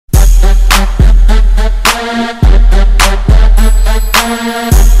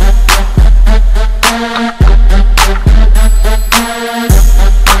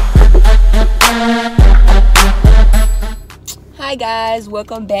Hi guys,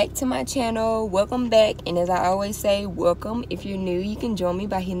 welcome back to my channel. Welcome back, and as I always say, welcome. If you're new, you can join me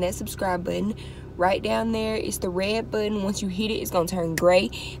by hitting that subscribe button right down there. It's the red button. Once you hit it, it's gonna turn gray.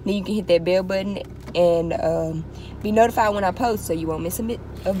 Then you can hit that bell button and be notified when I post, so you won't miss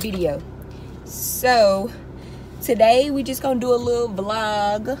a video. So today we just gonna do a little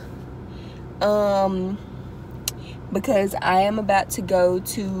vlog because I am about to go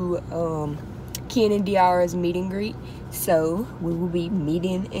to Ken and Diara's meet and greet, so we will be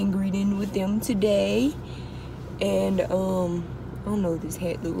meeting and greeting with them today. And I don't know if this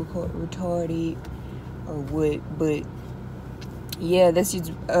hat look retarded or what, but yeah, that's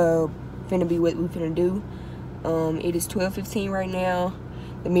just finna be what we finna do. It is 12:15 right now.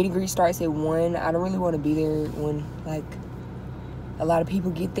 The meet and greet starts at 1. I don't really want to be there when like a lot of people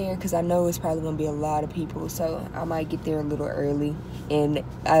get there, because I know it's probably gonna be a lot of people, so I might get there a little early, and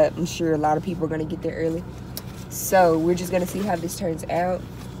I'm sure a lot of people are gonna get there early, so we're just gonna see how this turns out.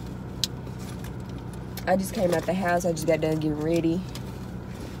 I just came out the house. I just got done getting ready,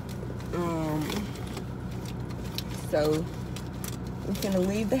 so we're gonna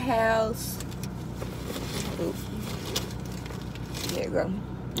leave the house. Ooh. There you go.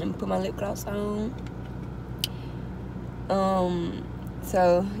 Let me put my lip gloss on.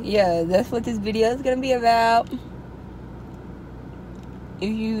 So yeah, that's what this video is gonna be about.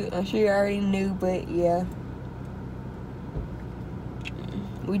 I'm sure you already knew, but yeah,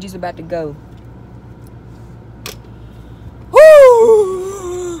 we just about to go.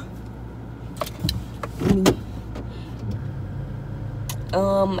 Woo!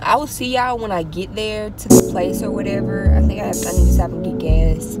 I will see y'all when I get there to the place or whatever. I think I need to stop and get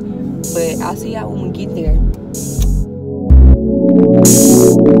gas, but I'll see y'all when we get there.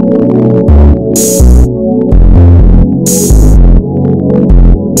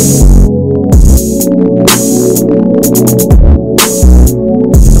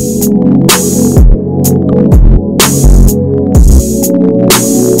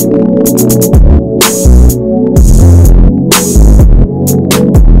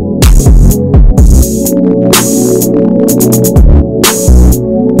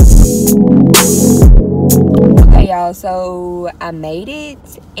 So I made it,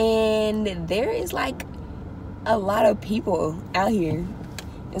 and there is like a lot of people out here.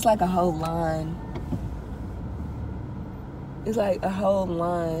 It's like a whole line. It's like a whole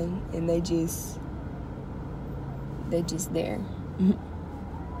line, and they're just there.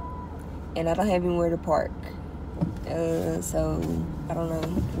 And I don't have anywhere to park, so I don't know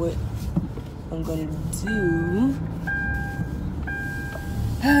what I'm gonna do.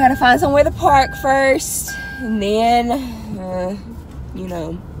 I gotta find somewhere to park first, and then you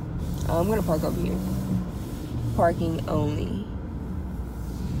know, I'm gonna park over here. Parking only.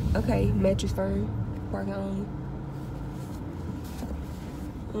 Okay, Mattress Firm, parking only.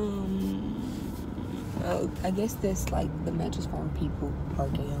 Oh, I guess that's like the Mattress Firm people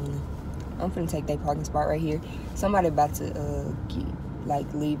parking only. I'm finna take their parking spot right here. Somebody about to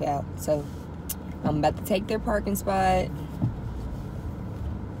leave out, so I'm about to take their parking spot.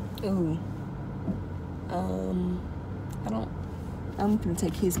 Ooh. I'm gonna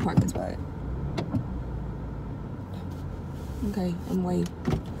take his parking spot. Okay, I'm waiting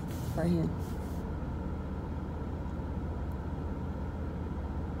right here.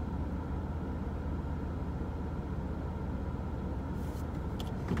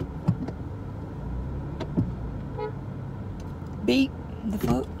 Beep the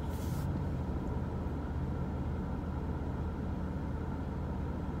fuck.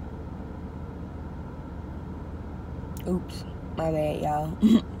 Oops, my bad, y'all.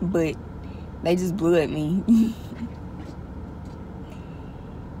 But they just blew at me.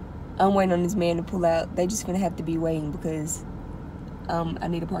 I'm waiting on this man to pull out. They just gonna have to be waiting because I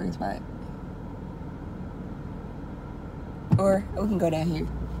need a parking spot. Or we can go down here.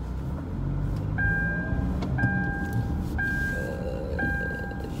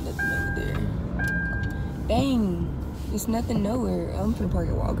 Nothing over there. Dang, there's nothing nowhere. I'm gonna park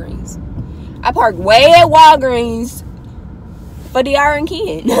at Walgreens. I park way at Walgreens for Diara and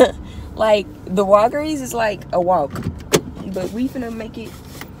Ken. Like, the Walgreens is like a walk, but we finna make it.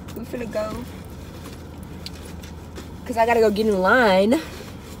 We finna go, cause I gotta go get in line.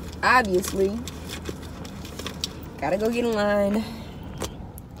 Obviously, gotta go get in line.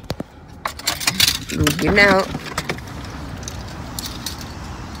 We're getting out.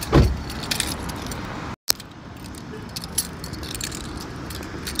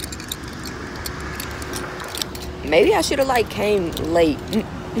 Maybe I should have like came late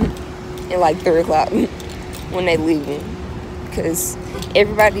at like 3 o'clock when they leaving, because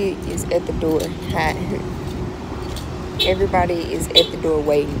everybody is at the door. Hi. Everybody is at the door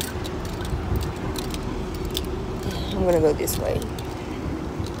waiting. I'm gonna go this way.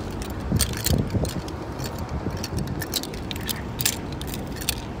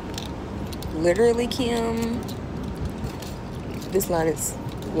 Literally, Kim, this line is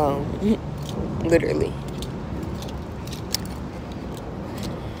long. Literally.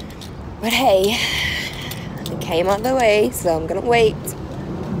 But hey, it came on the way, so I'm gonna wait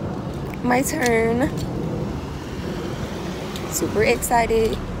my turn. Super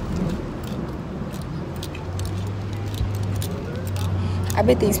excited. I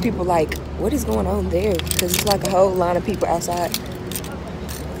bet these people like, what is going on there? Because it's like a whole line of people outside.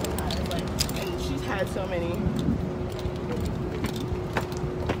 She's had so many.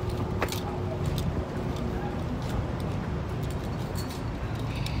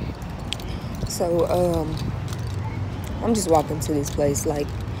 So, I'm just walking to this place. Like,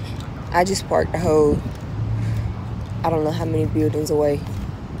 I just parked the whole, I don't know how many buildings away.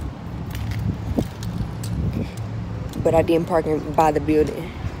 But I didn't park by the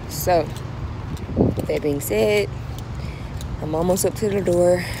building. So, with that being said, I'm almost up to the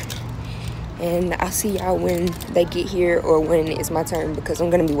door. And I'll see y'all when they get here or when it's my turn, because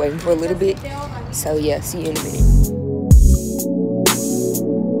I'm going to be waiting for a little bit. So, yeah, see you in a minute.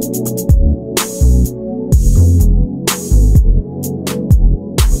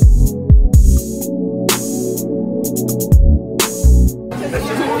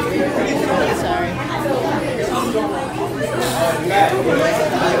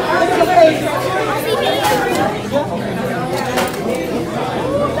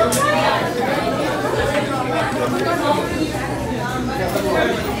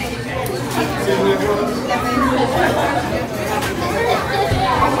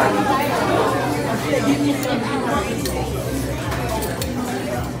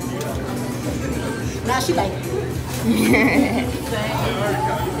 Now she like.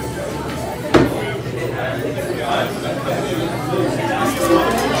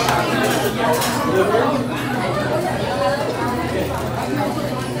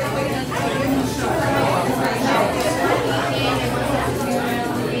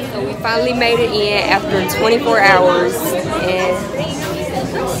 So we finally made it in after 24 hours, and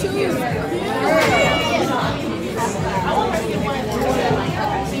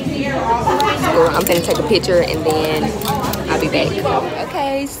so I'm gonna take a picture and then I'll be back.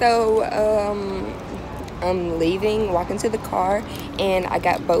 Okay, so I'm leaving, walking to the car, and I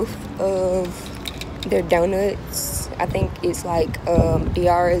got both of their donuts. I think it's like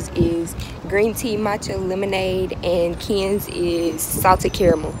ARRA's is green tea matcha lemonade and Ken's is salted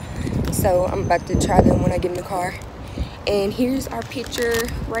caramel. So I'm about to try them when I get in the car. And here's our picture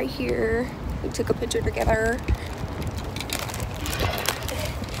right here. We took a picture together.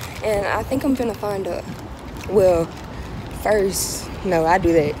 And I think I'm gonna find a, well, first, no, I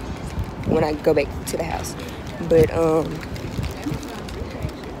do that when I go back to the house. But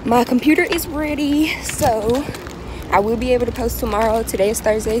my computer is ready, so I will be able to post tomorrow. Today is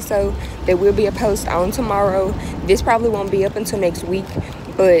Thursday, so there will be a post on tomorrow. This probably won't be up until next week,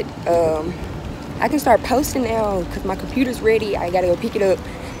 but I can start posting now because my computer's ready. I gotta go pick it up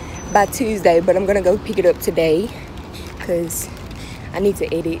by Tuesday, but I'm gonna go pick it up today because I need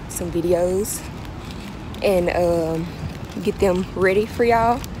to edit some videos and get them ready for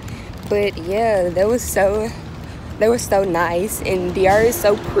y'all. But yeah, they were so nice, and ARRA is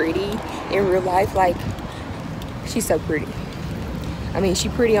so pretty in real life. Like, she's so pretty. I mean,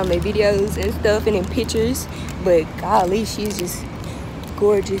 she's pretty on their videos and stuff and in pictures, but golly, she's just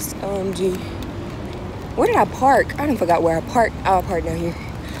gorgeous. OMG. Where did I park? I didn't forgot where I parked. Oh, I parked down here.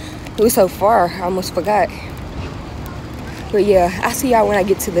 It was so far, I almost forgot. But yeah, I'll see y'all when I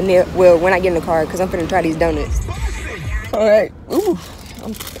get to the when I get in the car, because I'm finna try these donuts. Alright.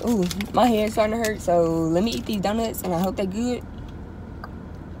 Ooh, my head's starting to hurt, so let me eat these donuts, and I hope they're good.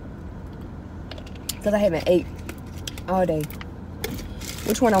 Because I haven't ate all day.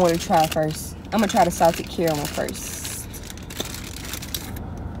 Which one I want to try first? I'm going to try the salted caramel first.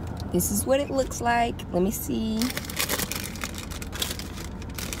 This is what it looks like. Let me see.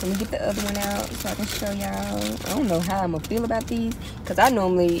 Let me get the other one out so I can show y'all. I don't know how I'm going to feel about these, because I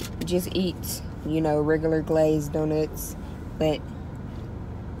normally just eat, you know, regular glazed donuts. But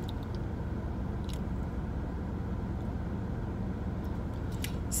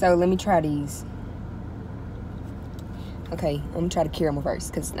so let me try these. Okay, I'm gonna try the caramel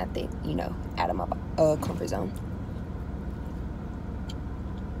first because it's not that, you know, out of my comfort zone.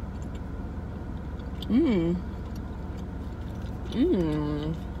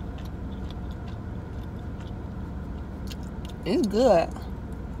 It's good.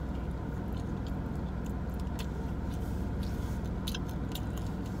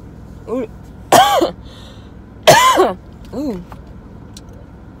 Ooh. Ooh.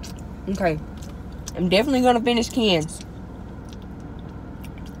 Okay. I'm definitely gonna finish cans.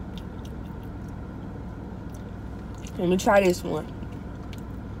 Let me try this one.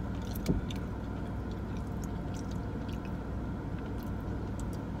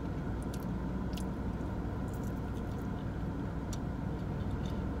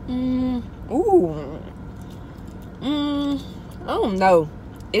 Ooh. I don't know.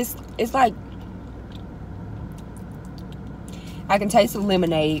 It's like I can taste the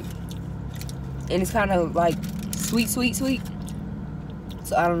lemonade, and it's kind of like sweet.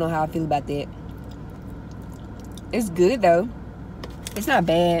 So I don't know how I feel about that. It's good though. It's not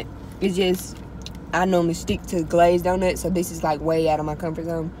bad. It's just I normally stick to glazed donuts, so this is like way out of my comfort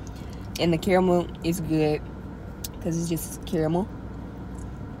zone. And the caramel is good because it's just caramel.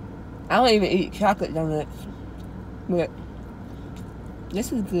 I don't even eat chocolate donuts, but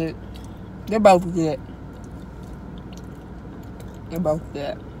this is good. They're both good. They're both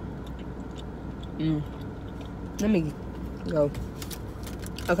good. Let me go.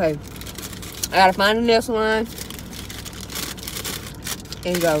 Okay. I gotta find the next one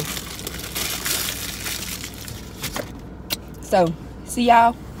and go. So, see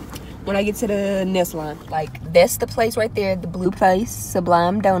y'all when I get to the next line. Like, that's the place right there, the blue place,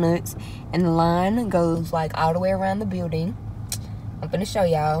 Sublime Donuts. And the line goes like all the way around the building. I'm gonna show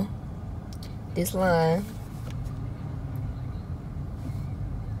y'all this line.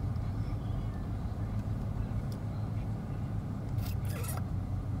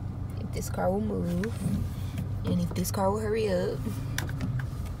 If this car will move, and if this car will hurry up.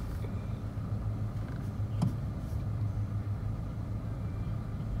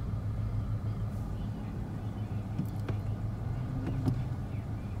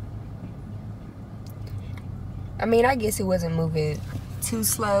 I mean, I guess it wasn't moving too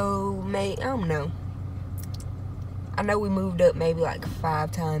slow, I don't know. I know we moved up maybe like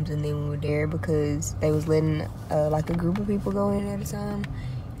 5 times and then we were there because they was letting like a group of people go in at a time.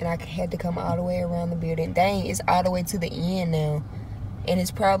 And I had to come all the way around the building. Dang, it's all the way to the end now. And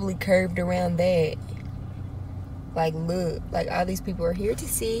it's probably curved around that. Like, look. Like, all these people are here to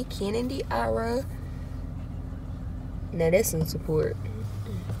see Ken and ARRA. Now, that's some support.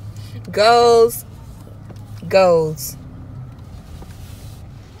 Goals.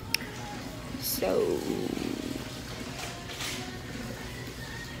 So,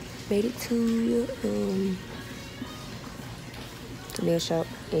 made it to the nail shop,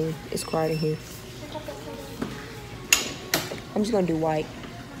 and it's quiet in here. I'm just gonna do white.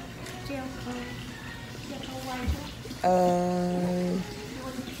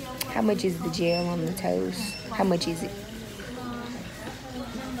 How much is the gel on the toes? How much is it?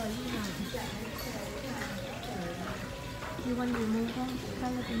 You want to remove them?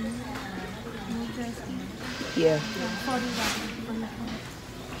 Yeah.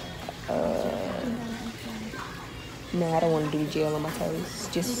 No, I don't want to do gel on my toes.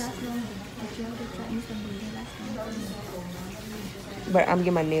 Just. But I'm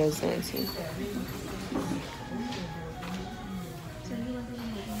getting my nails done too.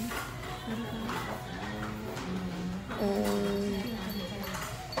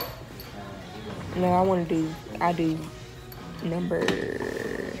 No,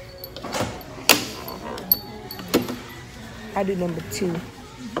 I do number 2,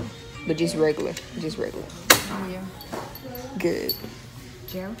 but just regular. Oh, yeah. Good.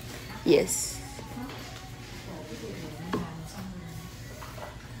 Gel? Yes.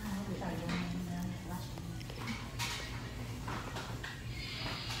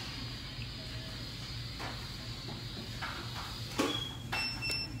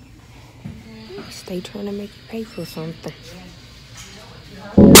 Stay trying to make you pay for something.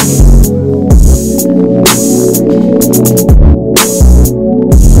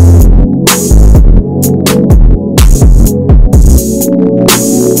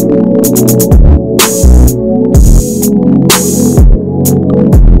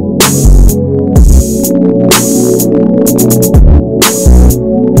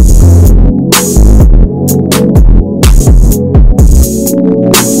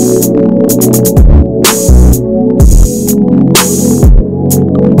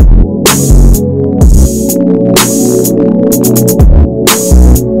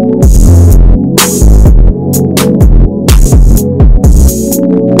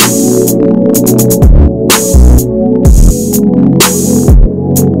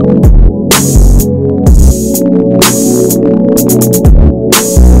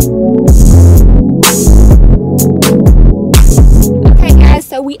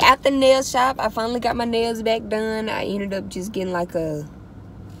 At the nail shop, I finally got my nails back done. I ended up just getting like a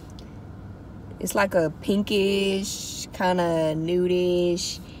It's like a pinkish, kind of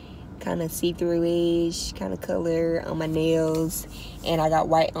nudish, kind of see-through-ish kind of color on my nails. And I got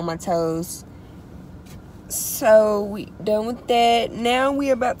white on my toes. So we done with that. Now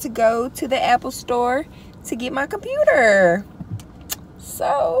we're about to go to the Apple store to get my computer.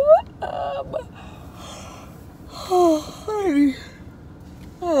 So, I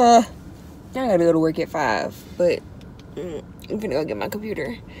gotta go to work at 5, but I'm gonna go get my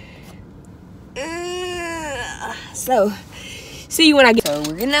computer. So, see you when I get. So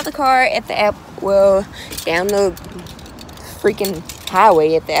we're getting out the car at the down the freaking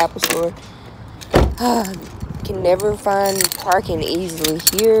highway at the Apple store. Can never find parking easily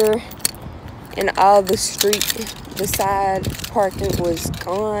here, and all the side parking was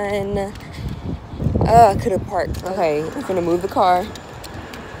gone. I could have parked. Okay, I'm gonna move the car.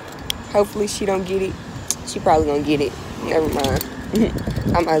 Hopefully she don't get it. She probably gonna get it. Never mind.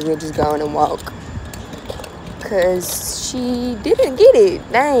 I might as well just go on and walk, cause she didn't get it.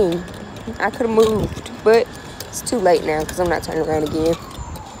 Dang, I could have moved, but it's too late now because I'm not turning around again.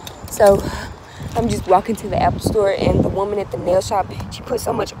 So I'm just walking to the Apple store, and the woman at the nail shop, she put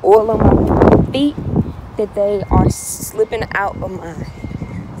so much oil on my feet that they are slipping out of my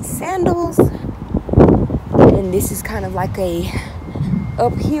sandals. And this is kind of like a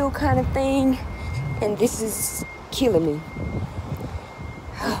uphill kind of thing, and this is killing me.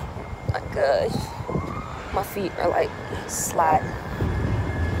 Oh my gosh, my feet are like sliding.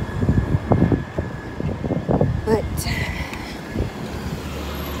 But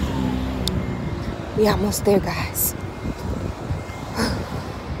we almost there, guys.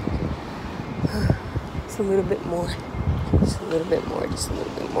 Just a little bit more. Just a little bit more. Just a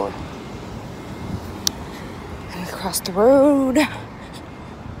little bit more. And across the road.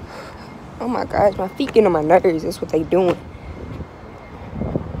 Oh my gosh, my feet get on my nerves. That's what they doing.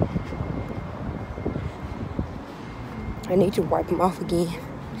 I need to wipe them off again.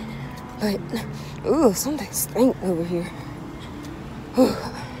 But, ooh, something stink over here.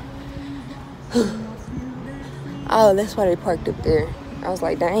 Oh, that's why they parked up there. I was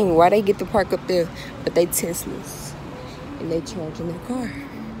like, dang, why they get to park up there? But they Teslas, and they charging their car.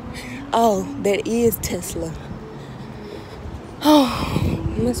 Oh, that is Tesla. Oh,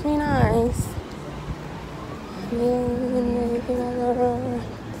 must be nice.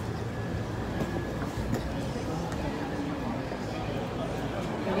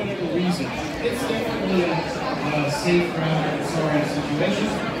 Whatever reason, it's definitely a safe, sorry situation.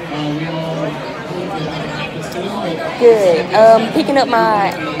 We all good. Picking up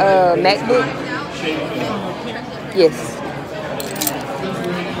my MacBook. Yes.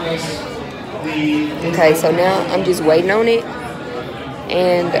 Okay, so now I'm just waiting on it,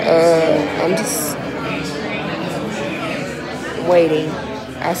 and I'm just waiting.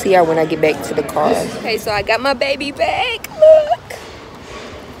 I'll see y'all when I get back to the car. Okay, so I got my baby back. Look,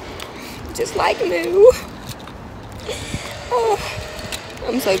 just like new. Oh,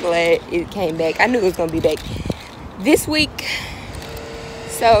 I'm so glad it came back. I knew it was gonna be back this week,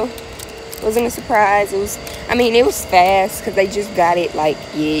 so it wasn't a surprise. It was fast because they just got it like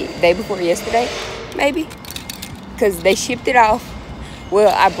day before yesterday, maybe, because they shipped it off.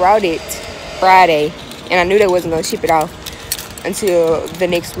 Well, I brought it Friday, and I knew they wasn't gonna ship it off until the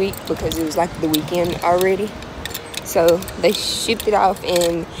next week because it was like the weekend already. So they shipped it off,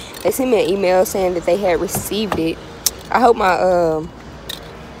 and they sent me an email saying that they had received it. I hope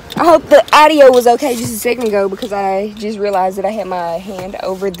the audio was okay just a second ago, because I just realized that I had my hand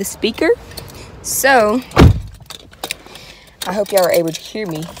over the speaker. So I hope y'all were able to hear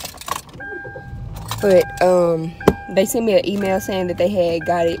me. But they sent me an email saying that they had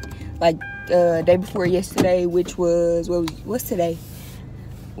got it like day before yesterday, which was what's today?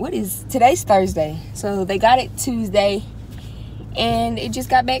 Today's Thursday. So they got it Tuesday, and it just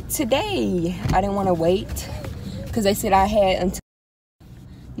got back today. I didn't want to wait because they said I had until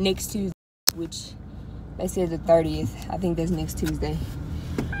next Tuesday, which they said the 30th. I think that's next Tuesday.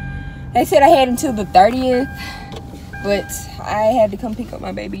 They said I had until the 30th, but I had to come pick up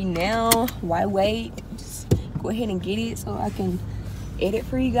my baby now. Why wait? Just go ahead and get it so I can edit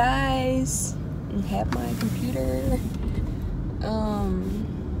for you guys and have my computer.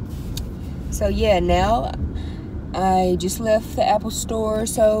 So yeah, now I just left the Apple store,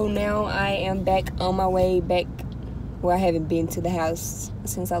 so now I am back on my way back. Well, I haven't been to the house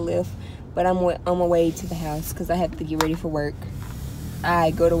since I left, but I'm on my way to the house because I have to get ready for work.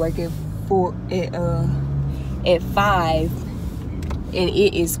 I go to work at 5, and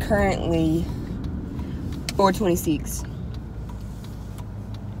it is currently 4:26.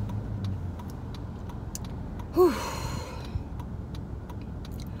 Whew.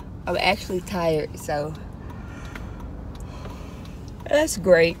 I'm actually tired, so that's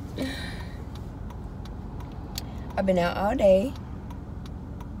great. I've been out all day.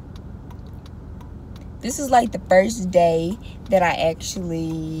 This is like the first day that I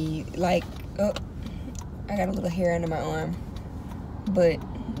actually like, oh, I got a little hair under my arm. But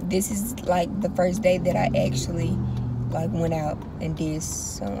this is like the first day that I actually like went out and did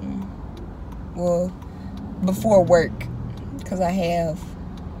some, well, before work, because I have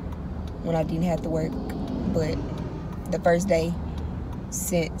when I didn't have to work. But the first day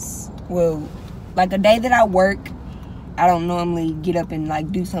since, well, like a day that I work, I don't normally get up and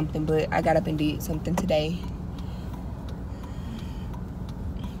like do something, but I got up and did something today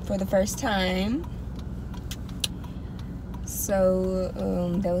for the first time. So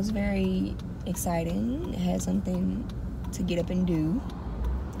that was very exciting. I had something to get up and do.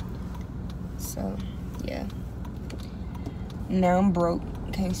 So yeah, now I'm broke.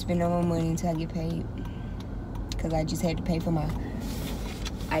 Can't spend no more money until I get paid, because I just had to pay for my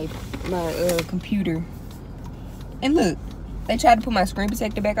computer. And look, they tried to put my screen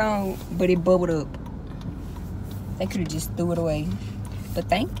protector back on, but it bubbled up. They could have just threw it away. But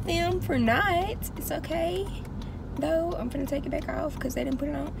thank them for not. It's okay. Though, I'm finna take it back off because they didn't put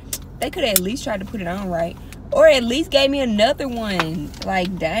it on. They could have at least tried to put it on right. Or at least gave me another one.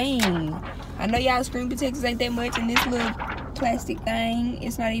 Like, dang. I know y'all screen protectors ain't that much, and this little plastic thing,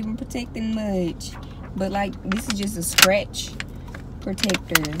 it's not even protecting much. But, like, this is just a scratch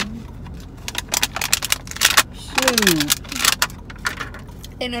protector.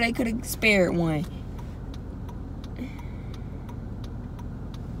 They know they could have spared one.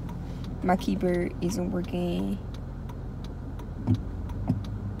 My keeper isn't working.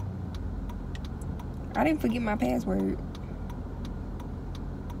 I didn't forget my password.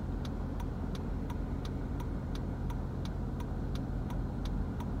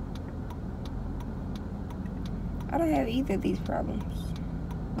 I don't have either of these problems.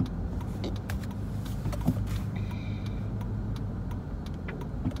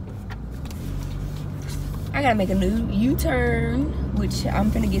 I gotta make a new U-turn, which I'm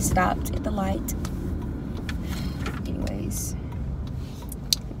gonna get stopped at the light. Anyways,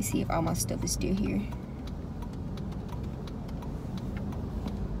 let me see if all my stuff is still here.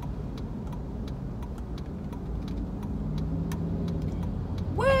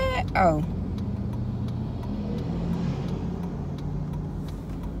 What? Oh.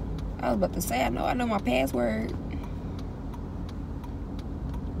 I was about to say, I know my password.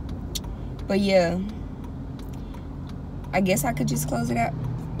 But yeah. I guess I could just close it out.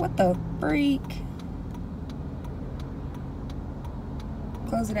 What the freak?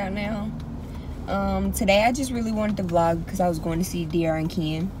 Close it out now. Today I just really wanted to vlog because I was going to see DR and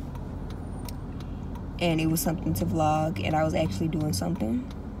Ken. And it was something to vlog, and I was actually doing something.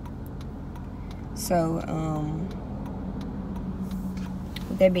 So,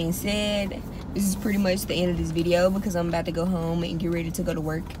 with that being said, this is pretty much the end of this video because I'm about to go home and get ready to go to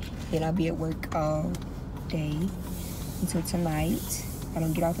work. Then I'll be at work all day until tonight. I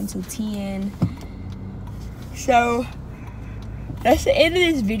don't get off until 10. So that's the end of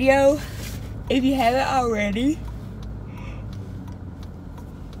this video. If you haven't already,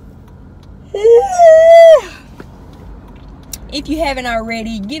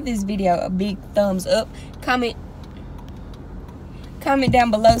 give this video a big thumbs up. Comment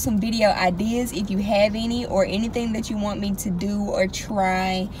down below some video ideas if you have any, or anything that you want me to do or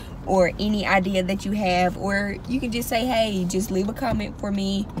try, or any idea that you have. Or you can just say, hey, just leave a comment for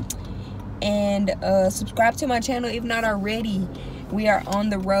me. And subscribe to my channel if not already. We are on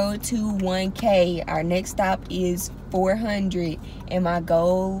the road to 1K. Our next stop is 400, and my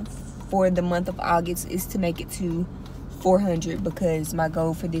goal for the month of August is to make it to 400, because my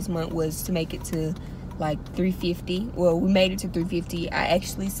goal for this month was to make it to like 350. Well, we made it to 350. I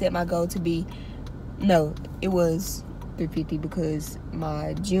actually set my goal to be, no, it was 350 because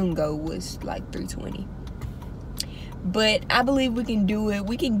my June goal was like 320. But I believe we can do it.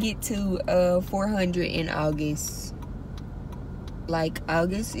 We can get to 400 in August. Like,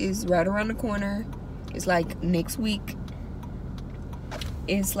 August is right around the corner. It's like next week.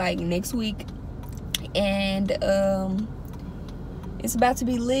 And it's about to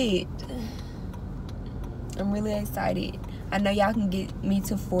be lit. I'm really excited. I know y'all can get me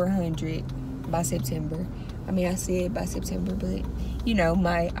to 400 by September. I mean, I said by September, but you know,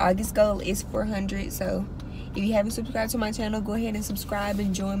 my August goal is 400. So if you haven't subscribed to my channel, go ahead and subscribe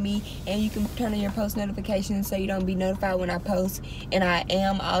and join me. And you can turn on your post notifications so you don't be notified when I post. And I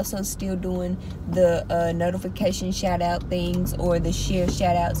am also still doing the notification shout out things, or the share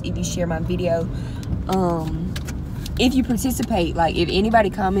shout outs if you share my video if you participate, like if anybody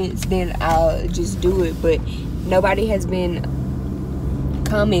comments, then I'll just do it. But nobody has been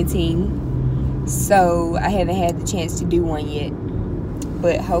commenting, so I haven't had the chance to do one yet.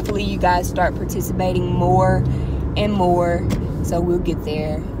 But hopefully you guys start participating more and more, so we'll get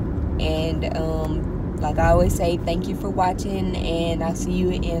there. And like I always say, thank you for watching, and I'll see you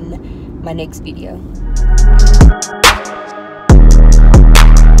in my next video.